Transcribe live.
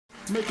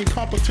making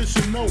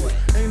competition know it.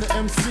 Ain't an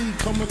MC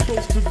coming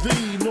close to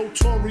thee.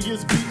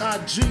 Notorious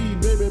B.I.G.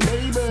 baby,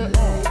 baby.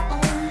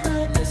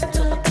 Listen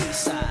to the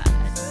B-side.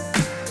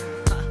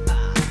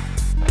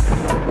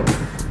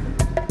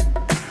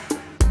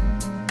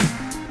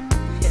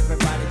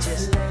 Everybody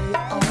just lay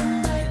on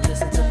and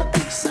listen to the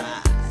B-side.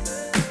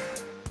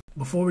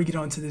 Before we get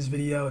on to this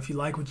video, if you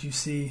like what you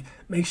see,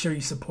 make sure you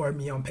support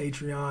me on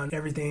Patreon.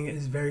 Everything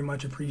is very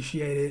much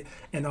appreciated.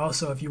 And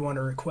also, if you want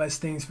to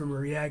request things for me to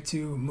react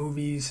to,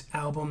 movies,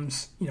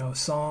 albums,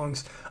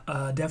 songs,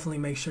 definitely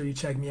make sure you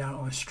check me out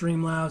on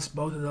Streamlabs.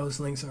 Both of those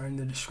links are in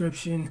the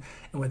description.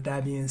 And with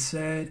that being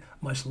said,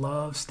 much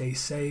love, stay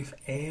safe,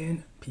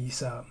 and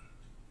peace out.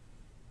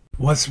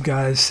 What's up,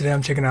 guys? Today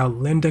I'm checking out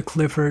Linda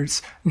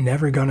Clifford's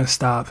Never Gonna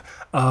Stop.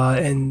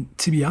 And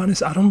to be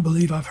honest, I don't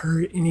believe I've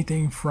heard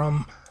anything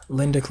from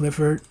Linda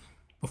Clifford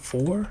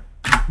before.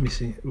 Let me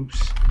see. Oops.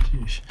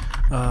 Sheesh.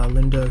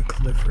 Linda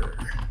Clifford.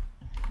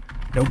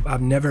 Nope,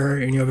 I've never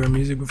heard any of her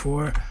music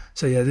before.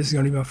 So yeah, this is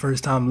gonna be my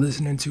first time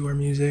listening to her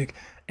music.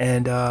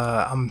 And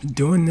I'm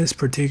doing this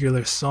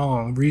particular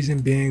song, reason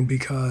being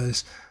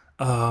because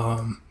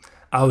I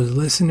was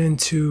listening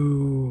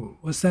to,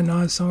 what's that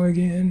Nas song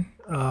again?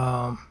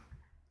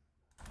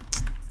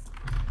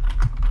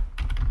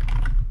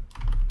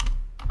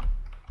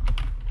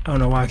 I don't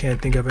know why I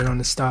can't think of it on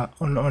the spot,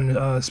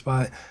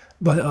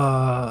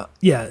 but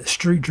yeah,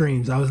 Street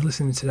Dreams. I was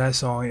listening to that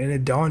song and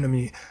it dawned on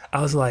me.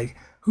 I was like,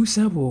 who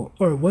sample,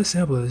 or what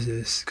sample is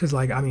this? Because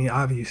like, I mean,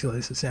 obviously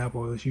it's a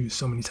sample. It was used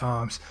so many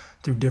times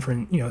through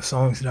different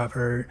songs that I've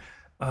heard,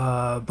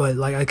 but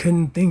like I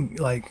couldn't think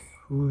like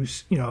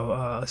whose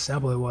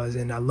sample it was.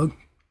 And I looked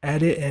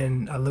at it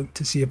and I looked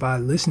to see if I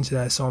listened to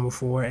that song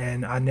before,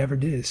 and I never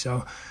did.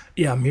 So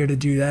yeah, I'm here to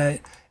do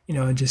that.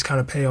 And just kind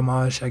of pay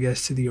homage, I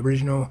guess, to the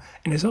original.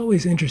 And it's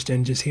always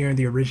interesting just hearing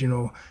the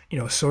original,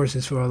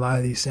 sources for a lot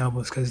of these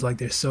samples, because like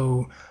they're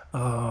so,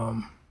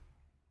 I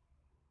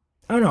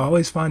don't know, I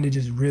always find it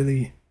just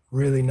really,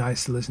 really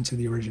nice to listen to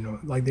the original.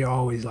 Like they're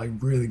always like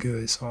really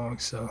good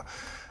songs. So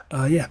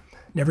yeah,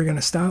 Never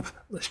Gonna Stop.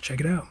 Let's check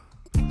it out.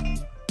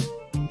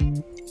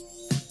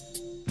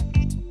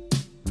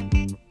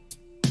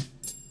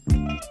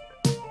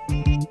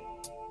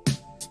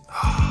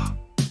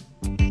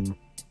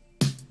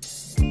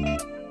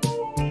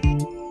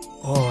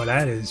 Oh,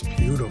 that is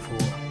beautiful.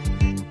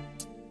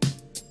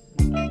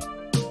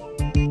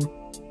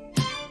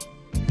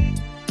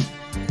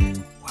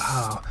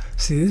 Wow.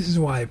 See, this is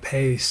why it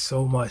pays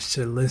so much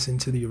to listen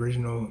to the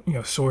original,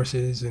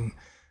 sources and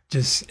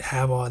just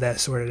have all that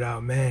sorted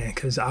out, man,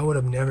 because I would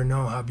have never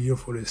known how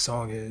beautiful this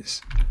song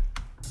is.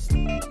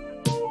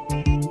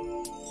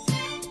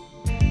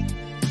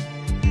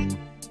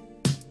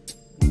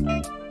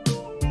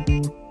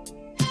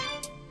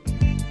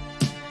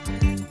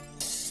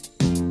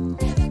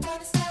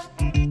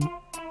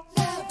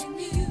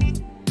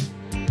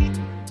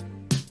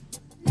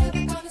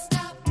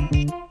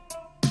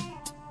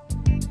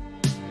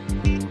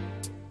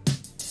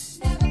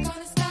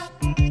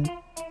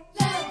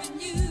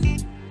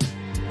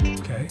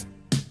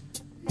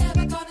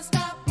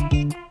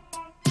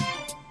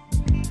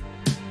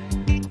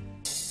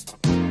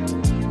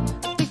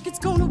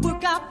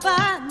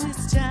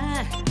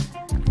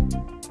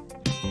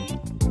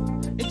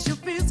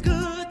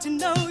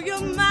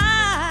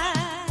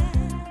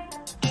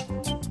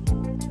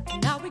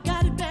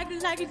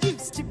 Like it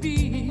used to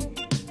be.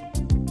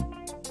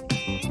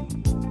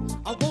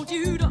 I want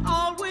you to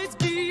always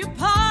be a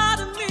part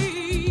of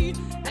me.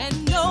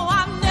 And no,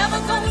 I'm never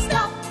gonna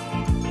stop,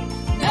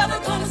 never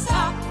gonna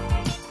stop.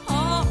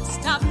 Oh,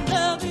 stop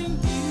loving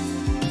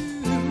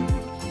you.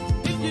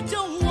 If you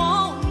don't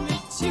want me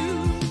to,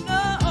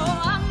 no,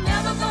 I'm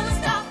never gonna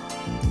stop,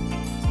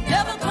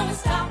 never gonna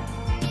stop.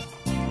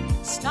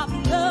 Stop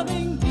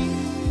loving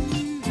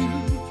you,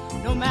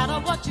 no matter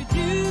what you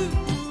do.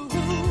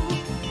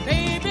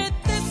 Baby,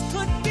 this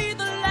could be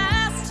the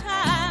last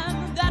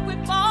time that we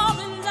fall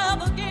in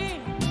love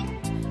again.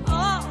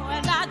 Oh,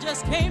 and I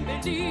just can't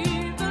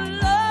believe the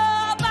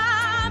love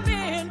I'm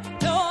in.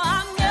 No,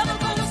 I'm never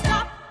gonna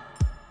stop,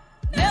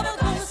 never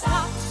gonna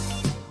stop.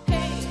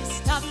 Hey,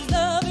 stop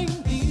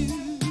loving you.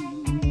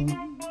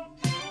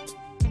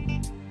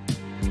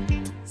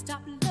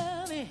 Stop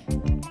loving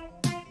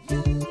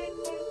you.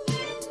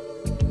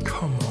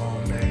 Come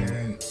on,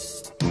 man.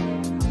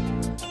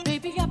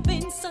 Baby, I've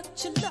been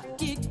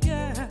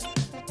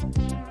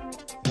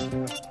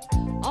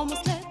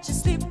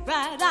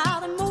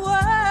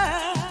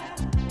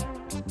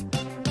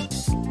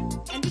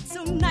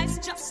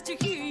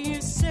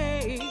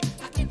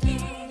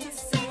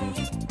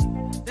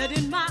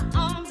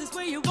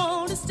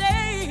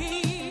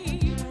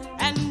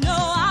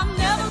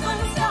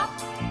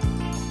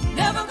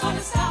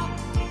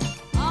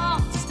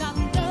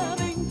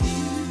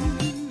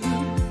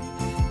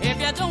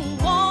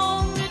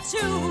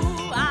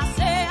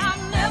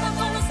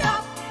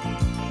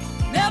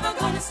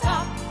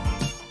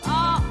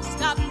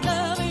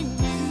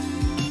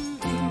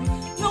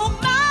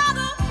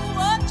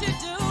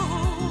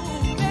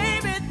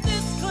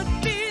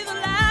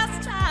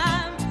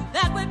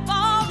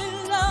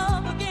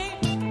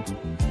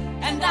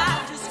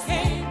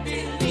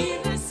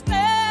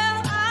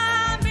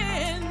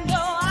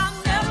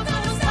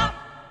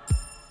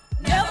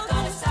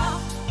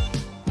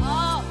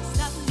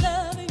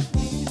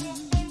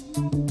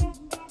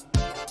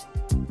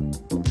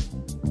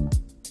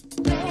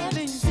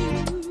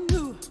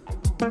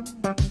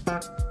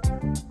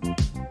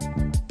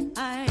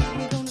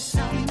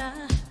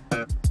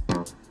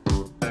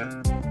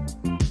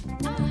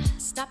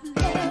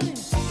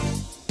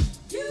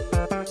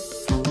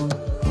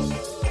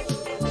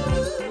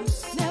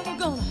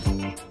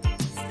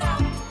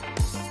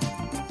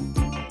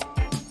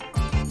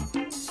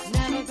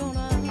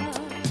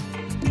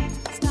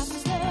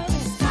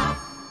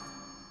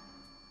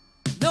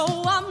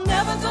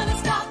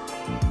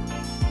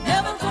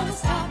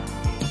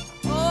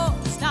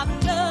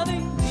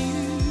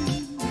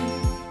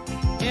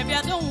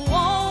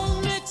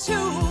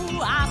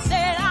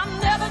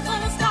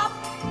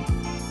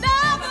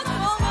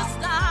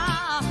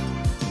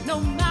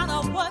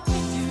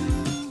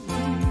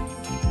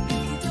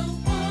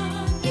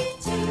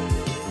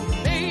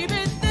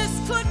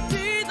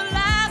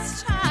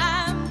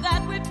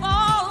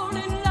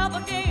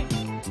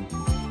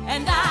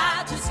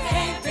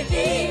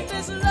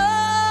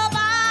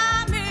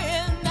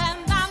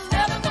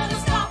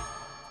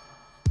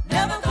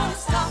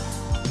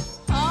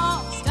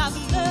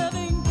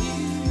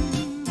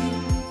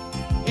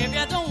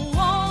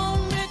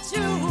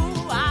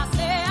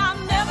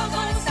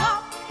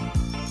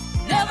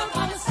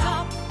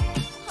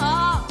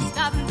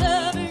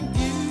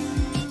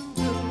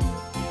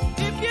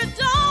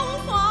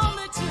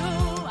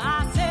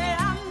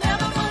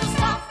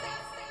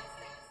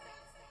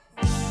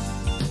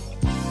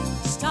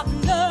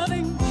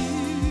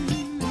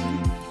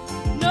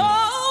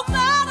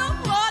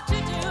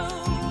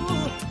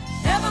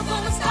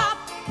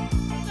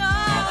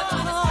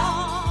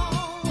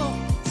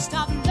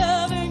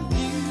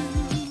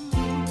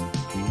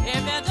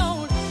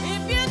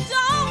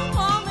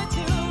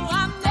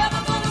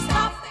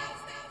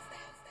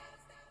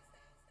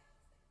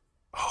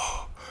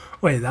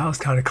Wait, that was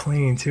kind of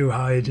clean too.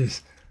 How it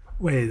just,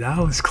 wait, that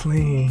was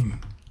clean.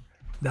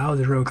 That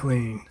was real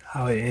clean.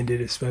 How it ended,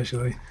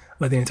 especially.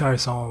 But the entire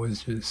song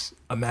was just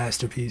a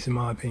masterpiece, in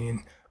my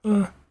opinion.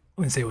 I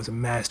wouldn't say it was a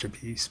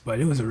masterpiece, but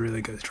it was a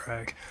really good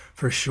track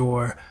for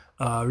sure.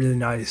 Really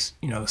nice,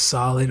 you know,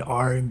 solid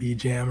R&B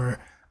jammer.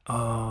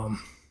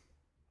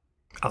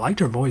 I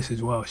liked her voice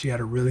as well. She had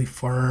a really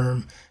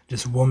firm,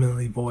 just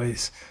womanly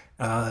voice.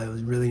 It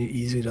was really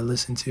easy to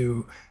listen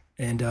to.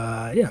 And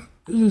yeah,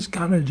 it was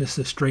kind of just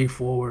a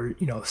straightforward,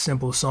 you know,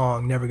 simple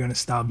song, Never Gonna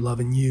Stop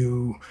Loving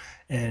You,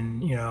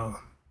 and, you know,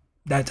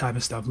 that type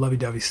of stuff,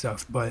 lovey-dovey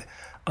stuff. But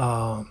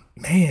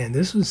man,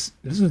 this was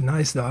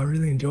nice though. I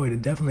really enjoyed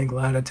it. Definitely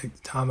glad I took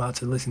the time out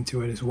to listen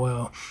to it as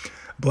well.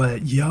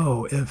 But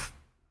yo, if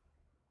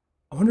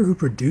I wonder who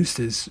produced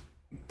this,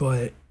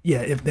 but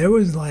yeah, if there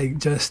was like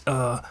just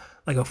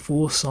like a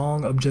full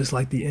song of just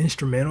like the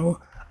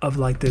instrumental of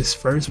like this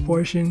first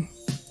portion,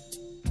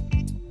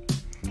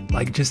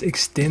 like just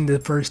extend the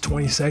first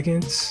 20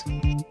 seconds.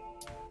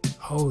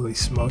 Holy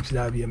smokes,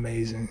 that'd be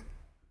amazing.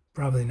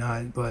 Probably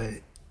not, but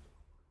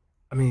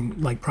I mean,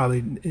 like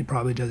it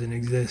probably doesn't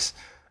exist,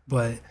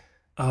 but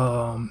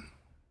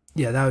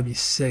yeah, that would be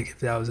sick if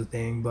that was a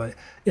thing. But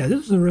yeah, this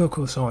was a real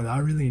cool song. I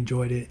really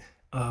enjoyed it.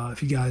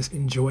 If you guys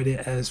enjoyed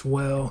it as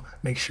well,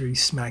 make sure you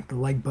smack the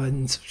like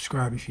button,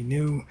 subscribe if you're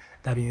new.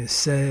 That being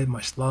said,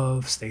 much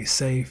love, stay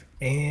safe,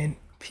 and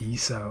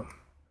peace out.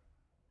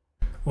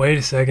 Wait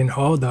a second,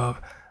 hold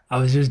up. I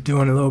was just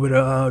doing a little bit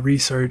of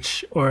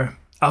research, or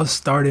I was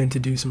starting to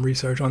do some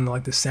research on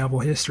like the sample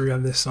history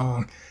of this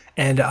song,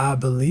 and I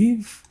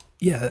believe,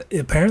 yeah,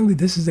 apparently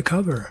this is the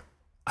cover.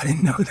 I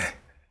didn't know that.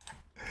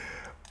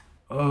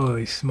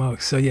 Holy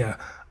smokes. So yeah,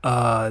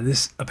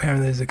 this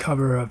apparently is a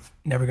cover of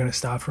Never Gonna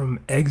Stop from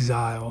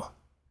Exile,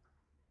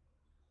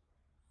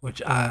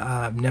 which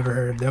I've never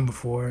heard of them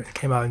before. It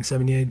came out in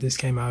 78, this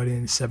came out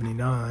in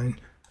 79,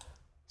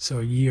 so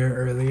a year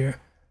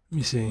earlier. Let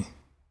me see.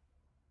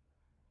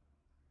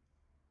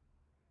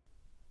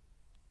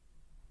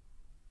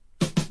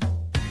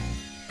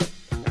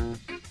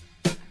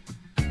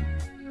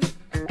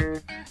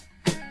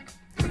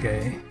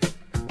 Okay.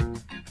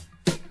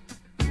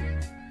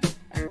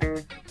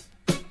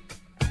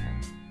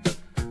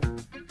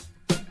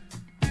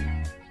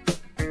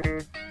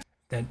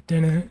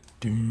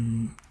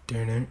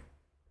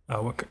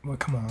 Oh, what,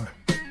 come on.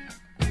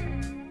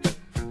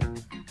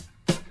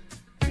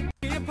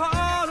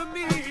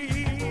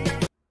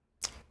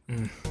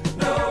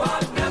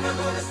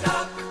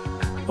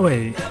 Oh,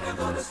 wait.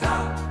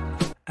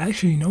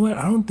 Actually, you know what?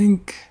 I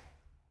think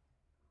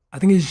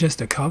it's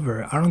just a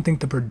cover. I don't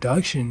think the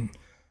production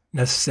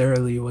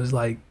necessarily was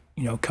like,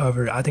 you know,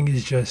 covered. I think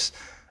it's just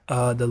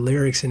the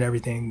lyrics and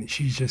everything.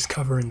 She's just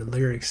covering the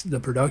lyrics. The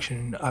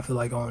production, I feel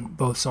like on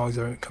both songs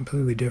are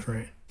completely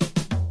different.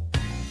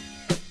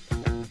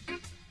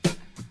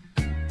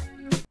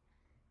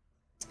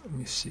 Let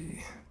me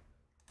see.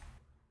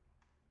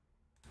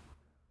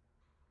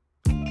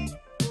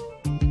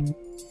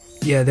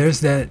 Yeah, there's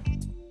that.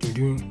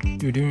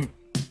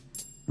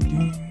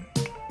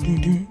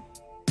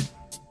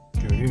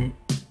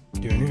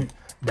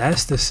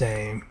 That's the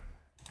same,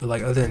 but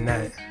like other than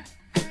that,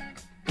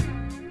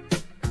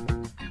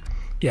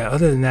 yeah,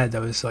 other than that,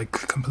 that was like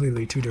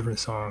completely two different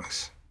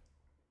songs.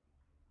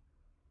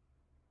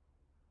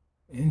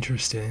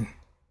 Interesting.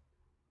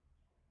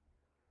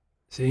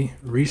 See,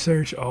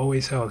 research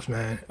always helps,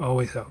 man.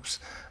 Always helps.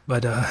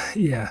 But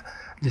yeah,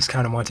 just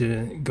kind of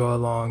wanted to go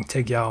along,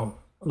 take y'all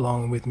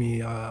along with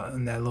me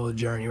on that little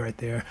journey right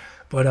there.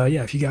 But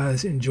yeah, if you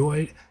guys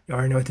enjoyed, you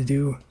already know what to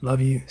do. Love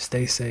you,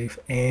 stay safe,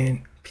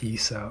 and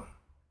peace out.